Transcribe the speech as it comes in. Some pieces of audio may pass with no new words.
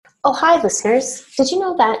Oh, hi, listeners. Did you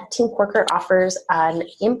know that Team Corker offers an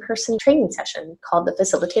in-person training session called the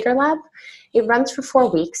Facilitator Lab? It runs for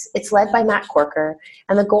 4 weeks. It's led by Matt Corker,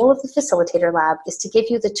 and the goal of the Facilitator Lab is to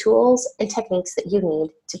give you the tools and techniques that you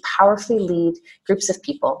need to powerfully lead groups of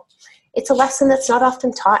people. It's a lesson that's not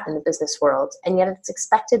often taught in the business world, and yet it's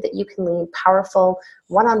expected that you can lead powerful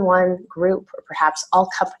one-on-one, group, or perhaps all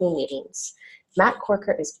company meetings. Matt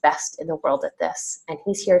Corker is best in the world at this, and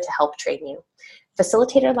he's here to help train you.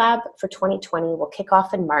 Facilitator Lab for 2020 will kick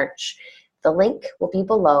off in March. The link will be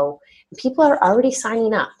below. People are already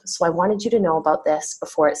signing up, so I wanted you to know about this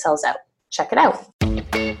before it sells out. Check it out.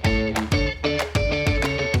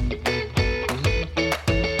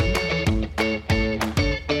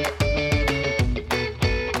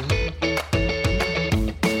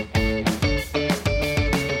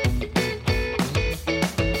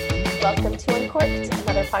 Welcome to Uncorked,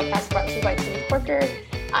 another podcast brought to you by Team Corker.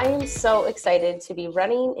 I am so excited to be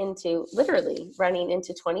literally running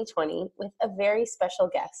into 2020 with a very special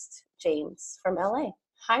guest, James from LA.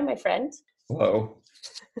 Hi, my friend. Hello.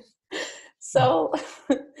 So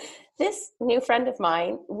this new friend of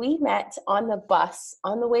mine, we met on the bus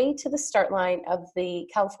on the way to the start line of the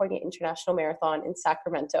California International Marathon in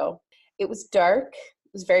Sacramento. It was dark.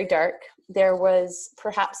 It was very dark. There was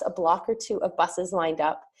perhaps a block or two of buses lined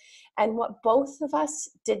up. And what both of us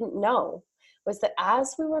didn't know was that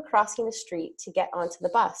as we were crossing the street to get onto the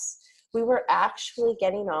bus, we were actually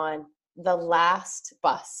getting on the last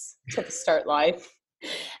bus to the start line.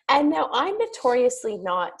 And now I'm notoriously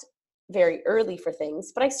not very early for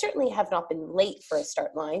things, but I certainly have not been late for a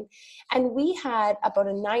start line. And we had about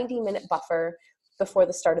a 90-minute buffer before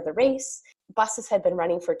the start of the race. Buses had been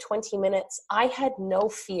running for 20 minutes. I had no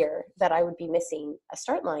fear that I would be missing a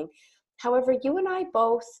start line. However, you and I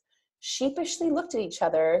both sheepishly looked at each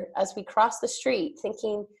other as we crossed the street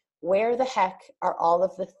thinking, where the heck are all of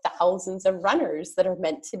the thousands of runners that are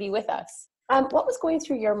meant to be with us? What was going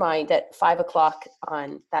through your mind at 5 o'clock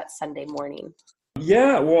on that Sunday morning?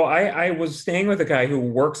 Yeah, well, I was staying with a guy who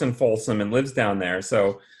works in Folsom and lives down there.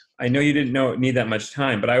 So I know you didn't need that much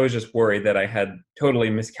time, but I was just worried that I had totally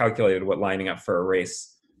miscalculated what lining up for a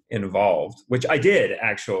race involved, which I did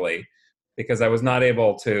actually, because I was not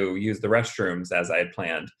able to use the restrooms as I had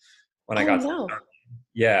planned when I got to the start.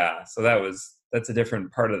 Yeah, so that's a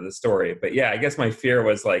different part of the story. But yeah, I guess my fear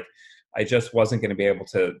was like I just wasn't going to be able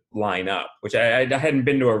to line up, which I hadn't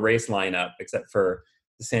been to a race lineup except for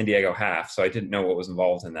the San Diego half, so I didn't know what was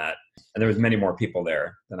involved in that. And there was many more people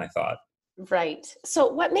there than I thought. Right. So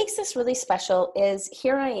what makes this really special is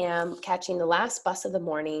here I am catching the last bus of the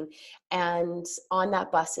morning, and on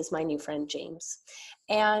that bus is my new friend, James.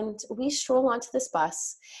 And we stroll onto this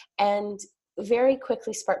bus and very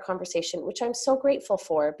quickly spark conversation, which I'm so grateful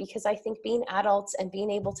for, because I think being adults and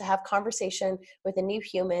being able to have conversation with a new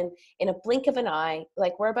human in a blink of an eye,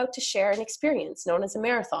 like we're about to share an experience known as a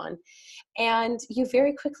marathon. And you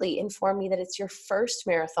very quickly inform me that it's your first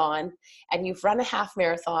marathon and you've run a half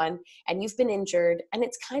marathon and you've been injured. And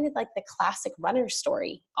it's kind of like the classic runner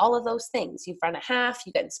story, all of those things. You've run a half,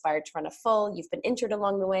 you got inspired to run a full, you've been injured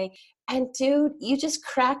along the way. And dude, you just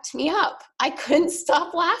cracked me up. I couldn't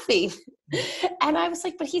stop laughing. And I was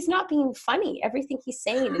like, but he's not being funny. Everything he's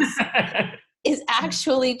saying is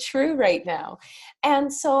actually true right now.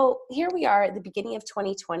 And so here we are at the beginning of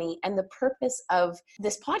 2020, and the purpose of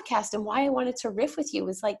this podcast and why I wanted to riff with you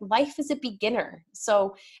is like, life is a beginner.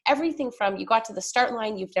 So everything from you got to the start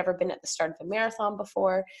line, you've never been at the start of a marathon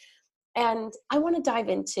before. And I want to dive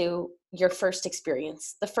into your first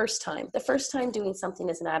experience, the first time doing something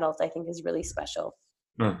as an adult, I think is really special.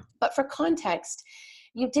 But for context,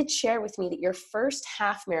 you did share with me that your first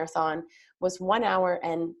half marathon was 1 hour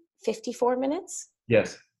and 54 minutes?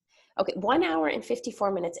 Yes. Okay, 1 hour and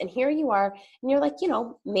 54 minutes. And here you are, and you're like,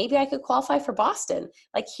 maybe I could qualify for Boston.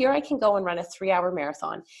 Like, here I can go and run a 3-hour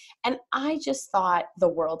marathon. And I just thought the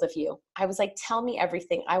world of you. I was like, tell me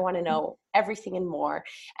everything. I want to know everything and more.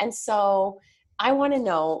 And so I want to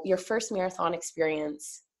know your first marathon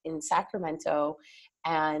experience in Sacramento.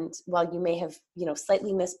 And while you may have,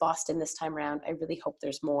 slightly missed Boston this time around, I really hope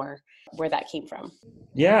there's more where that came from.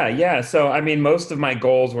 Yeah. So, I mean, most of my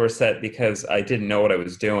goals were set because I didn't know what I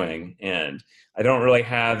was doing. And I don't really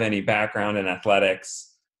have any background in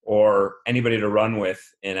athletics or anybody to run with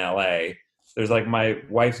in LA. There's like my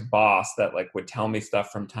wife's boss that like would tell me stuff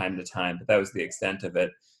from time to time, but that was the extent of it.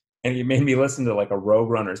 And he made me listen to like a Rogue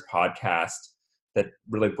Runners podcast that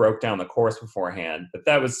really broke down the course beforehand. But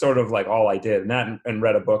that was sort of like all I did, and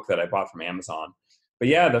read a book that I bought from Amazon. But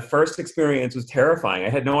yeah, the first experience was terrifying. I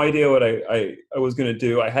had no idea what I was going to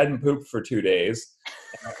do. I hadn't pooped for 2 days.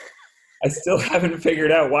 I still haven't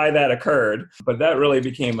figured out why that occurred, but that really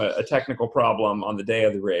became a technical problem on the day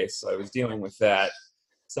of the race. So I was dealing with that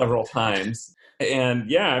several times. And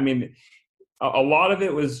yeah, I mean, a lot of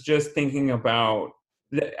it was just thinking about,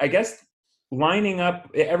 I guess, lining up.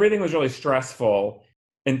 Everything was really stressful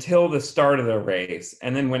until the start of the race.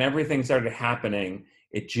 And then when everything started happening,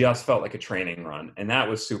 it just felt like a training run. And that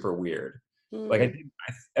was super weird. Like Mm.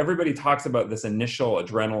 everybody talks about this initial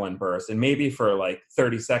adrenaline burst, and maybe for like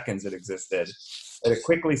 30 seconds it existed. And it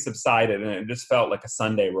quickly subsided, and it just felt like a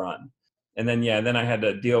Sunday run. And then, yeah, then I had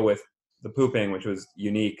to deal with the pooping, which was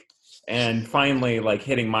unique. And finally, like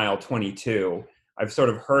hitting mile 22, I've sort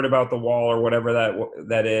of heard about the wall or whatever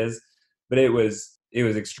that is, but it was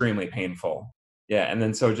extremely painful. Yeah, and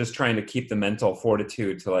then so just trying to keep the mental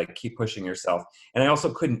fortitude to like keep pushing yourself. And I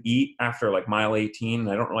also couldn't eat after like mile 18. And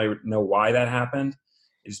I don't really know why that happened.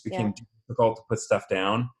 It just Yeah. became difficult to put stuff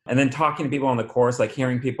down. And then talking to people on the course, like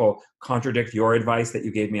hearing people contradict your advice that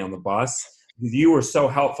you gave me on the bus. You were so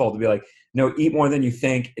helpful to be like, no, eat more than you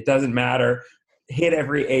think. It doesn't matter. Hit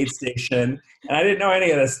every aid station. And I didn't know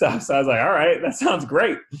any of this stuff. So I was like, all right, that sounds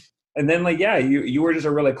great. And then like, yeah, you were just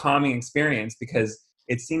a really calming experience because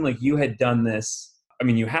it seemed like you had done this. I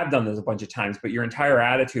mean, you have done this a bunch of times, but your entire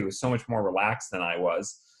attitude was so much more relaxed than I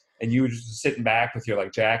was. And you were just sitting back with your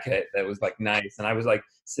like jacket that was like nice. And I was like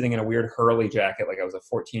sitting in a weird Hurley jacket, like I was a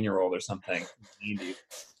 14-year-old or something.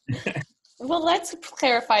 Well, let's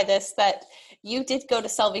clarify this, that you did go to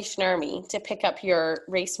Salvation Army to pick up your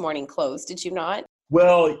race morning clothes, did you not?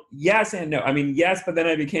 Well, yes and no. I mean, yes, but then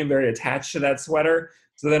I became very attached to that sweater.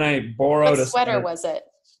 So then I borrowed What a sweater sweater. was it?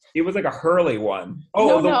 It was like a Hurley one.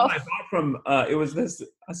 No, Oh, the no. one I bought from it was this.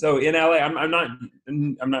 So in LA,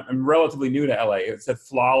 I'm relatively new to LA. It said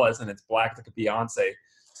flawless and it's black like a Beyonce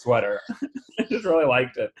sweater. I just really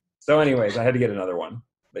liked it. So anyways, I had to get another one.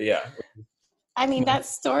 But yeah. I mean, that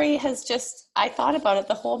story has just, I thought about it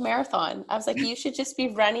the whole marathon. I was like, you should just be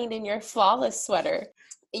running in your flawless sweater.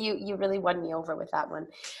 You really won me over with that one.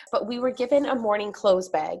 But we were given a morning clothes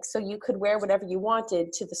bag, so you could wear whatever you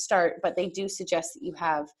wanted to the start, but they do suggest that you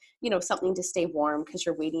have, something to stay warm because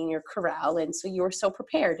you're waiting in your corral. And so you were so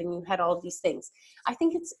prepared and you had all of these things. I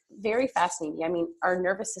think it's very fascinating. I mean, our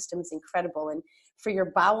nervous system is incredible. And for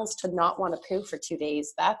your bowels to not want to poo for 2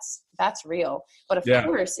 days, that's real. But of Yeah.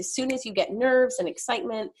 course, as soon as you get nerves and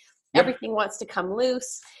excitement, Yep. everything wants to come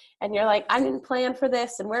loose. And you're like, I didn't plan for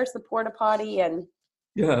this. And where's the porta potty? And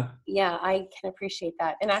Yeah. yeah, I can appreciate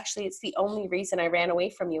that. And actually, it's the only reason I ran away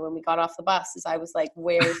from you when we got off the bus is I was like,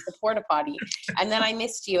 where's the porta potty? And then I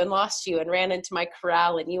missed you and lost you and ran into my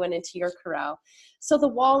corral and you went into your corral. So the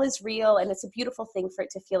wall is real and it's a beautiful thing for it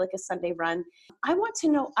to feel like a Sunday run. I want to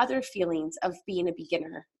know other feelings of being a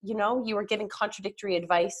beginner. You were giving contradictory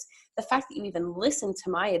advice. The fact that you even listened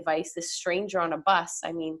to my advice, this stranger on a bus,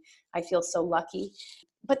 I mean, I feel so lucky.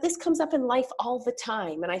 But this comes up in life all the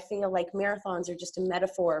time. And I feel like marathons are just a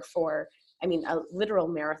metaphor for, a literal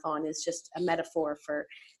marathon is just a metaphor for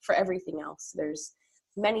everything else. There's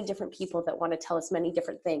many different people that want to tell us many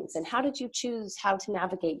different things. And how did you choose how to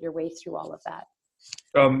navigate your way through all of that?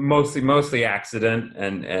 Mostly accident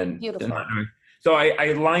and Beautiful. so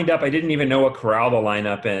I lined up. I didn't even know what corral to line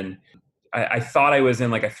up in. I thought I was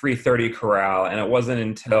in like a 330 corral, and it wasn't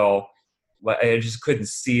until I just couldn't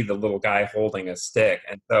see the little guy holding a stick.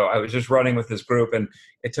 And so I was just running with this group, and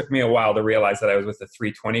it took me a while to realize that I was with the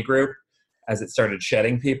 320 group as it started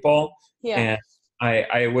shedding people. Yeah. And I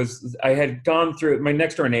had gone through, my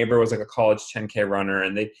next door neighbor was like a college 10K runner,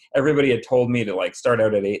 and everybody had told me to like start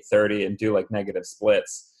out at 8:30 and do like negative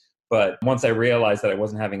splits. But once I realized that I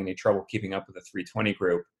wasn't having any trouble keeping up with the 320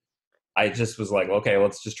 group, I just was like, okay,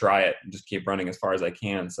 let's just try it and just keep running as far as I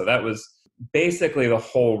can. So that was basically the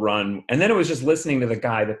whole run. And then it was just listening to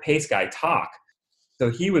the pace guy talk. So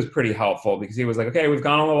he was pretty helpful because he was like, okay, we've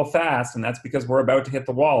gone a little fast, and that's because we're about to hit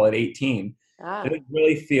the wall at 18. I didn't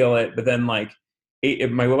really feel it, but then like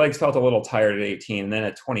my legs felt a little tired at 18. And then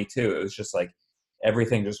at 22, it was just like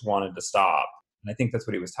everything just wanted to stop. And I think that's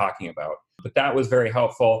what he was talking about. But that was very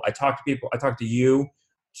helpful. I talked to people. I talked to you.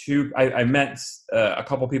 I met a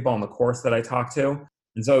couple people on the course that I talked to.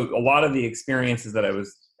 And so a lot of the experiences that I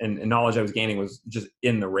was and knowledge I was gaining was just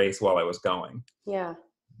in the race while I was going. Yeah.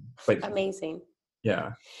 But amazing.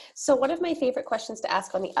 Yeah. So one of my favorite questions to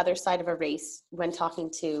ask on the other side of a race when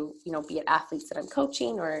talking to, be it athletes that I'm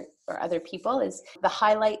coaching or other people is the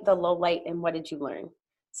highlight, the low light, and what did you learn?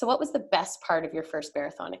 So what was the best part of your first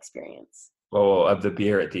marathon experience? Well, of the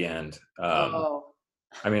beer at the end.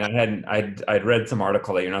 I mean, I'd read some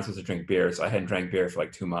article that you're not supposed to drink beer, so I hadn't drank beer for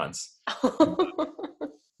like 2 months.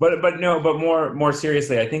 But no, but more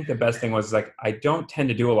seriously, I think the best thing was like I don't tend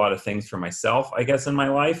to do a lot of things for myself, I guess, in my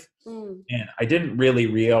life. Mm. And I didn't really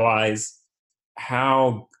realize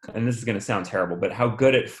how, and this is going to sound terrible, but how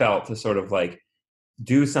good it felt to sort of like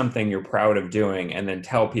do something you're proud of doing and then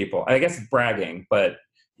tell people. I guess it's bragging, but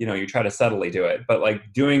you try to subtly do it, but like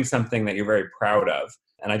doing something that you're very proud of.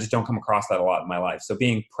 And I just don't come across that a lot in my life. So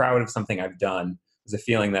being proud of something I've done is a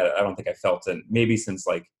feeling that I don't think I felt in maybe since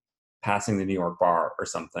like passing the New York bar or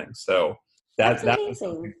something. So That's that was the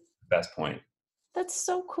amazing. best point. That's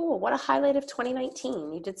so cool. What a highlight of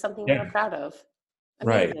 2019. You did something you were Yeah. proud of.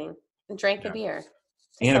 Right. Amazing. And drank a Yeah. beer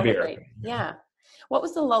to And a beer. celebrate. Yeah. What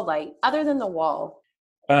was the low light other than the wall?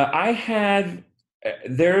 I had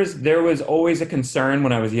there was always a concern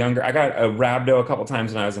when I was younger. I got a rhabdo a couple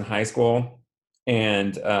times when I was in high school,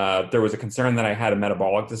 and there was a concern that I had a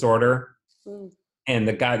metabolic disorder. Mm. And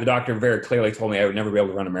the doctor very clearly told me I would never be able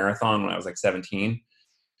to run a marathon when I was like 17.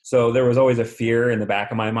 So there was always a fear in the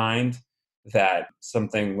back of my mind that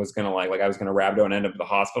something was going to like I was going to rhabdo and end up at the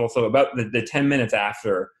hospital. So about the 10 minutes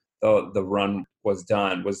after the run was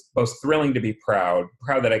done was both thrilling to be proud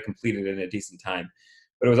that I completed it in a decent time.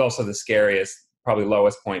 But it was also the scariest, probably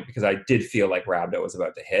lowest point because I did feel like rhabdo was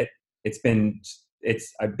about to hit.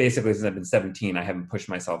 I basically, since I've been 17, I haven't pushed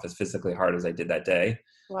myself as physically hard as I did that day.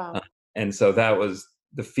 Wow. And so that was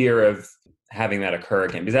the fear of having that occur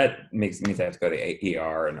again, because that means I have to go to the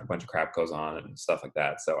ER and a bunch of crap goes on and stuff like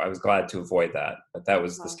that. So I was glad to avoid that, but that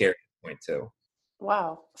was the Wow. scary point too.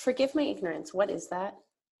 Wow. Forgive my ignorance. What is that?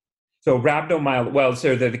 So rhabdomyosarcosis, well,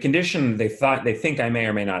 so the condition they think I may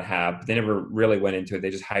or may not have, but they never really went into it. They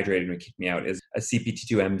just hydrated me and kicked me out, is a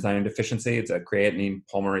CPT2 enzyme deficiency. It's a creatinine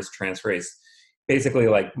polymerase transferase. Basically,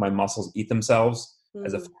 like my muscles eat themselves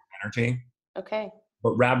as a form of energy. Okay.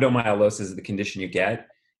 But rhabdomyolysis is the condition you get.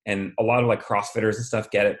 And a lot of like CrossFitters and stuff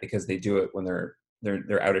get it because they do it when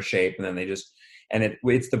they're out of shape, and then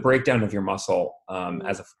it's the breakdown of your muscle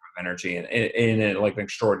as a form of energy in a, like an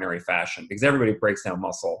extraordinary fashion, because everybody breaks down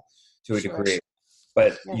muscle to a degree,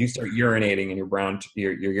 but you start urinating and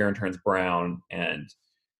your urine turns brown and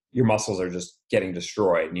your muscles are just getting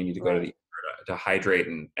destroyed, and you need to go to the to hydrate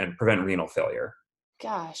and prevent renal failure.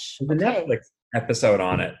 Gosh. There's a Netflix episode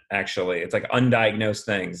on it, actually. It's like undiagnosed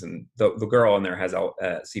things, and the girl in there has a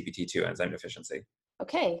CPT2 enzyme deficiency.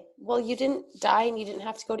 Okay. Well, you didn't die and you didn't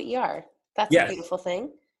have to go to ER. That's a beautiful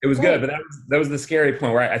thing. It was good, but that was the scary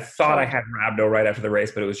point where I thought I had rhabdo right after the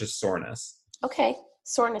race, but it was just soreness. Okay.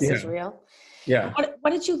 Soreness is real. Yeah. What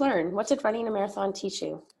did you learn? What did running a marathon teach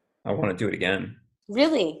you? I want to do it again.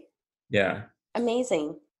 Really? Yeah.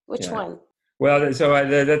 Amazing. Which one? Well, so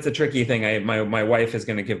that's a tricky thing. My wife is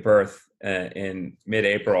going to give birth in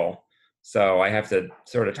mid-April, so I have to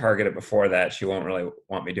sort of target it before that. She won't really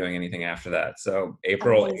want me doing anything after that. So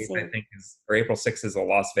April 8th, I think, or April 6th is a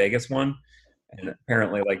Las Vegas one, and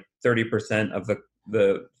apparently like 30% of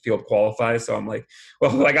the field qualifies. So I'm like,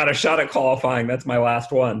 well, I got a shot at qualifying. That's my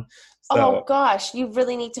last one. So, oh gosh, you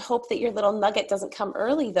really need to hope that your little nugget doesn't come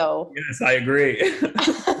early, though. Yes, I agree.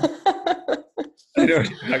 I know what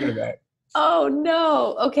you're talking about. Oh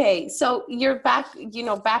no. Okay. So you're back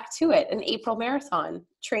to it. An April marathon.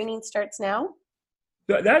 Training starts now?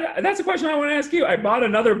 That's a question I want to ask you. I bought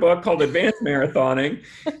another book called Advanced Marathoning,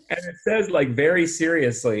 and it says like very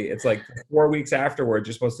seriously, it's like 4 weeks afterwards,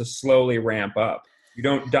 you're supposed to slowly ramp up. You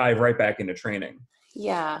don't dive right back into training.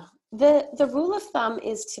 Yeah. The rule of thumb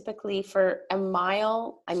is typically for a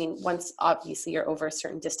mile. I mean, once obviously you're over a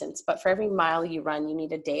certain distance, but for every mile you run, you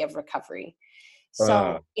need a day of recovery.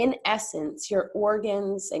 So in essence, your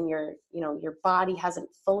organs and your body hasn't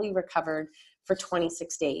fully recovered for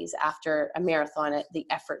 26 days after a marathon at the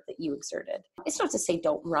effort that you exerted. It's not to say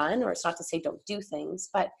don't run, or it's not to say don't do things,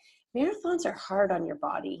 but marathons are hard on your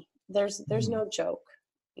body. There's no joke.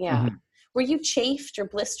 Yeah. Mm-hmm. Were you chafed or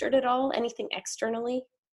blistered at all? Anything externally?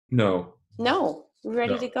 No.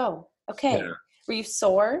 Ready to go. Okay. Yeah. Were you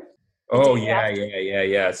sore? Oh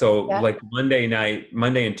yeah. So like Monday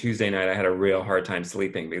and Tuesday night, I had a real hard time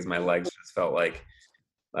sleeping because my legs just felt like,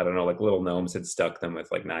 I don't know, like little gnomes had stuck them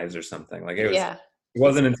with like knives or something. Like it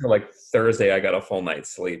wasn't until like Thursday I got a full night's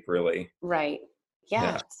sleep, really. Right.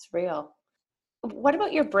 Yeah, it's real. What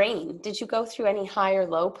about your brain? Did you go through any high or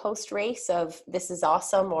low post race of this is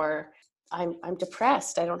awesome, or I'm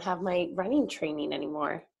depressed, I don't have my running training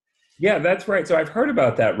anymore? Yeah, that's right. So I've heard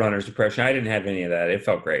about that runner's depression. I didn't have any of that. It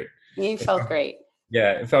felt great. You felt great.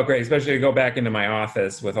 Yeah, it felt great, especially to go back into my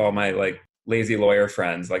office with all my like lazy lawyer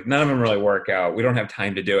friends. Like none of them really work out. We don't have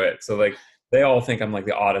time to do it. So like they all think I'm like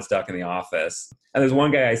the oddest duck in the office. And there's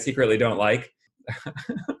one guy I secretly don't like.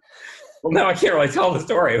 Well, now I can't really tell the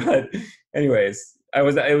story, but anyways,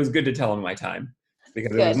 it was good to tell him my time.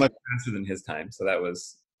 because it was Good. much faster than his time. So that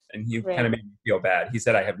was, and he kind of Right. made me feel bad. He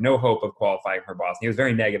said, I have no hope of qualifying for Boston. He was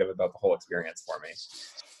very negative about the whole experience for me.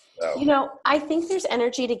 So, I think there's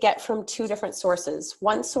energy to get from two different sources.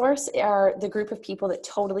 One source are the group of people that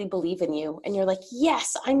totally believe in you. And you're like,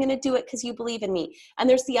 yes, I'm going to do it because you believe in me. And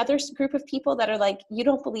there's the other group of people that are like, you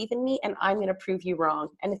don't believe in me and I'm going to prove you wrong.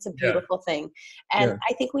 And it's a yeah, beautiful thing. And yeah.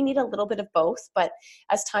 I think we need a little bit of both. But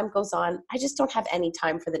as time goes on, I just don't have any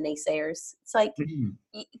time for the naysayers. It's like, Mhm.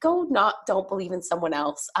 don't believe in someone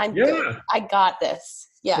else. I'm good. Yeah. I got this.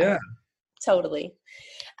 Yeah, Yeah. totally.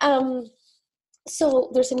 Um, so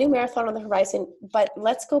there's a new marathon on the horizon, but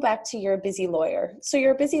let's go back to you're a busy lawyer. So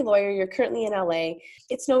you're a busy lawyer. You're currently in LA.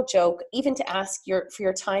 It's no joke. Even to ask for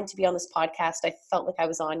your time to be on this podcast, I felt like I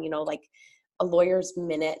was on, like a lawyer's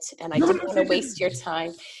minute, and I No, didn't no, want to waste your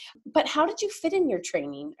time. But how did you fit in your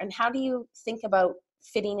training, and how do you think about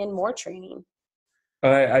fitting in more training?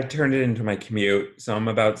 I turned it into my commute. So I'm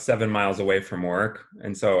about 7 miles away from work.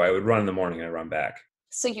 And so I would run in the morning and I run back.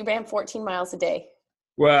 So you ran 14 miles a day.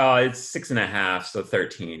 Well, it's 6.5, so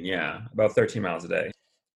 13. Yeah, about 13 miles a day.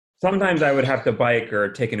 Sometimes I would have to bike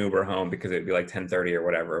or take an Uber home because it'd be like 10:30 or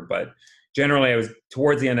whatever. But generally, I was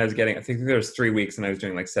towards the end. I think there was 3 weeks, and I was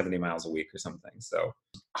doing like 70 miles a week or something. So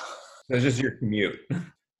it was just your commute.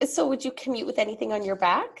 So would you commute with anything on your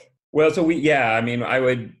back? Well, so yeah. I mean, I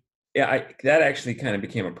would. Yeah, that actually kind of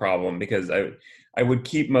became a problem because I would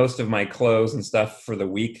keep most of my clothes and stuff for the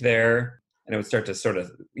week there, and it would start to sort of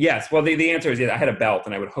yes. Well, the answer is yes. I had a belt,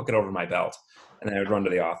 and I would hook it over my belt, and then I would run to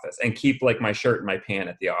the office and keep like my shirt and my pant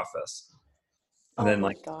at the office, and Oh then my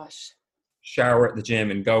like gosh. shower at the gym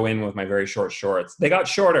and go in with my very short shorts. They got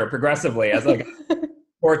shorter progressively as like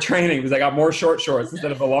more training because I got more short shorts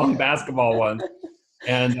instead of the long basketball ones.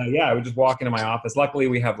 And yeah, I would just walk into my office. Luckily,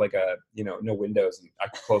 we have like no windows, and I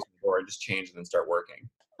could close the door and just change and then start working.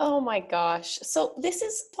 Oh my gosh. So this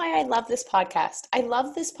is why I love this podcast. I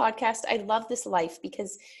love this podcast. I love this life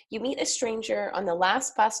because you meet a stranger on the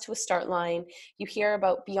last bus to a start line. You hear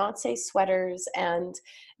about Beyonce sweaters and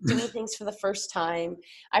doing things for the first time.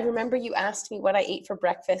 I remember you asked me what I ate for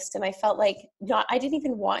breakfast, and I felt like I didn't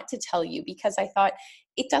even want to tell you because I thought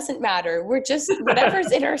it doesn't matter. We're just,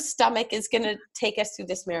 whatever's in our stomach is going to take us through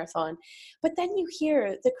this marathon. But then you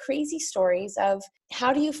hear the crazy stories of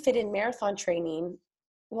how do you fit in marathon training?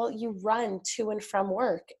 Well, you run to and from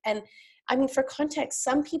work. And I mean, for context,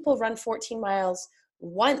 some people run 14 miles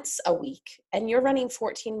once a week, and you're running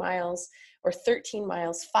 14 miles or 13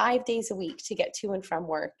 miles 5 days a week to get to and from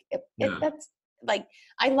work. Yeah. That's like,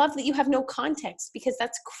 I love that you have no context because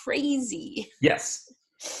that's crazy. Yes,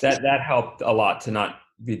 that helped a lot to not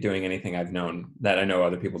be doing anything I've known that I know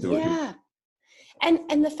other people do. Yeah.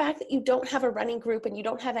 And the fact that you don't have a running group and you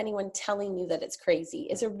don't have anyone telling you that it's crazy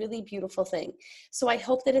is a really beautiful thing. So I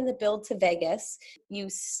hope that in the build to Vegas, you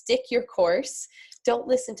stick your course, don't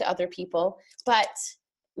listen to other people, but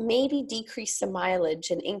maybe decrease some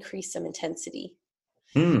mileage and increase some intensity.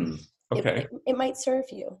 Okay. It might serve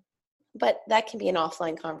you, but that can be an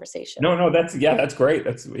offline conversation. No, that's great.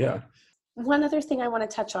 Yeah. One other thing I want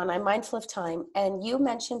to touch on, I'm mindful of time, and you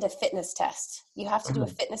mentioned a fitness test. You have to do a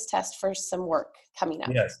fitness test for some work coming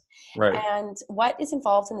up. Yes. Right. And what is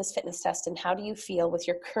involved in this fitness test, and how do you feel with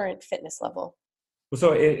your current fitness level?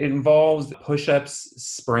 So it involves push-ups,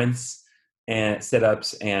 sprints, and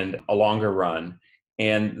sit-ups, and a longer run.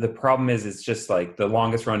 And the problem is, it's just like the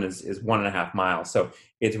longest run is 1.5 miles. So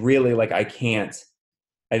it's really like I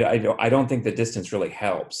don't think the distance really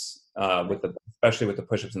helps especially with the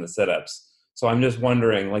push-ups and the sit-ups. So I'm just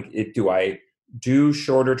wondering, like, do I do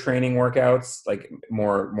shorter training workouts, like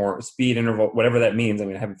more speed interval, whatever that means? I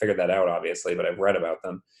mean, I haven't figured that out, obviously, but I've read about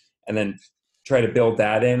them, and then try to build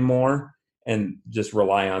that in more and just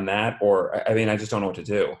rely on that, or I mean, I just don't know what to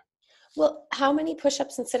do. Well, how many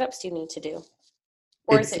push-ups and sit-ups do you need to do?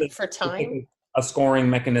 Or is it for It's like time? a scoring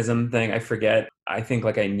mechanism thing. I forget. I think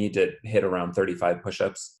like I need to hit around 35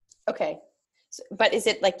 push-ups. Okay. But is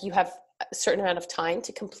it like you have a certain amount of time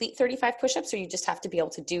to complete 35 push-ups, or you just have to be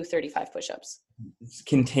able to do 35 push-ups? It's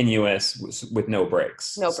continuous with no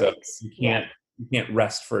breaks. No So breaks. you can't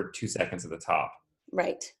rest for 2 seconds at the top.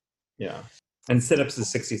 Right. Yeah. And sit-ups is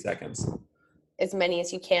 60 seconds. As many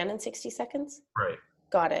as you can in 60 seconds? Right.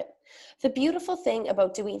 Got it. The beautiful thing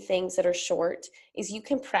about doing things that are short is you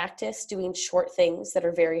can practice doing short things that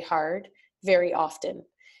are very hard very often.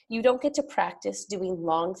 You don't get to practice doing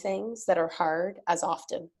long things that are hard as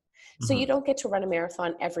often. So you don't get to run a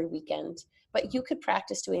marathon every weekend, but you could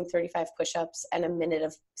practice doing 35 push-ups and a minute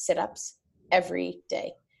of sit-ups every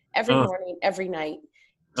day, every morning, every night.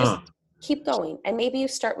 Just keep going. And maybe you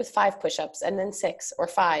start with 5 push-ups and then 6 or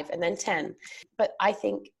 5 and then 10. But I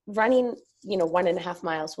think running, 1.5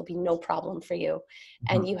 miles will be no problem for you.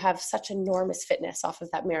 Mm-hmm. And you have such enormous fitness off of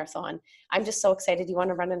that marathon. I'm just so excited you want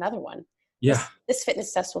to run another one. Yeah. This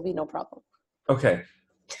fitness test will be no problem. Okay,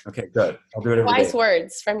 good. I'll do it every day. Wise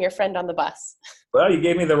words from your friend on the bus. Well, you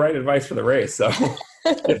gave me the right advice for the race, so.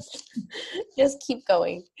 Just keep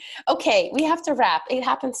going. Okay, we have to wrap. It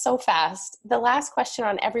happens so fast. The last question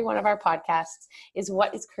on every one of our podcasts is,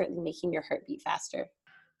 what is currently making your heart beat faster?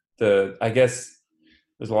 I guess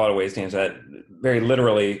there's a lot of ways to answer that. Very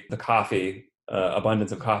literally, the coffee,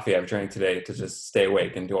 abundance of coffee I've drank today to just stay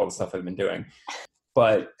awake and do all the stuff I've been doing.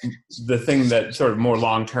 But the thing that sort of more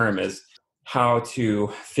long-term is how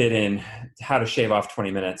to how to shave off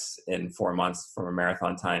 20 minutes in 4 months from a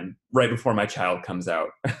marathon time right before my child comes out.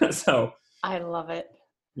 So I love it.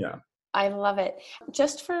 Yeah. I love it.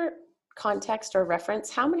 Just for context or reference,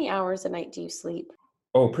 how many hours a night do you sleep?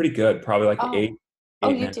 Oh, pretty good. Probably like 8. Oh,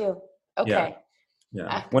 you do? Okay.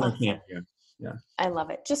 Yeah. When I can. Yeah. I love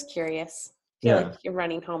it. Just curious. I feel like you're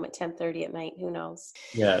running home at 10:30 at night. Who knows?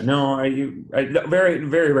 Yeah. No, I very,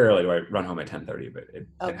 very rarely do I run home at 10:30, but it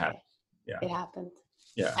happens. Yeah. It happened.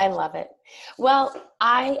 Yeah. I love it. Well,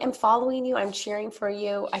 I am following you. I'm cheering for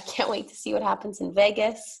you. I can't wait to see what happens in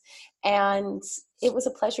Vegas. And it was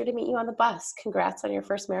a pleasure to meet you on the bus. Congrats on your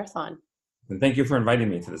first marathon. And thank you for inviting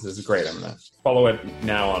me to this. This is great. I'm going to follow it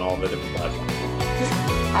now on all the different platforms.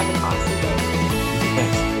 Have an awesome day.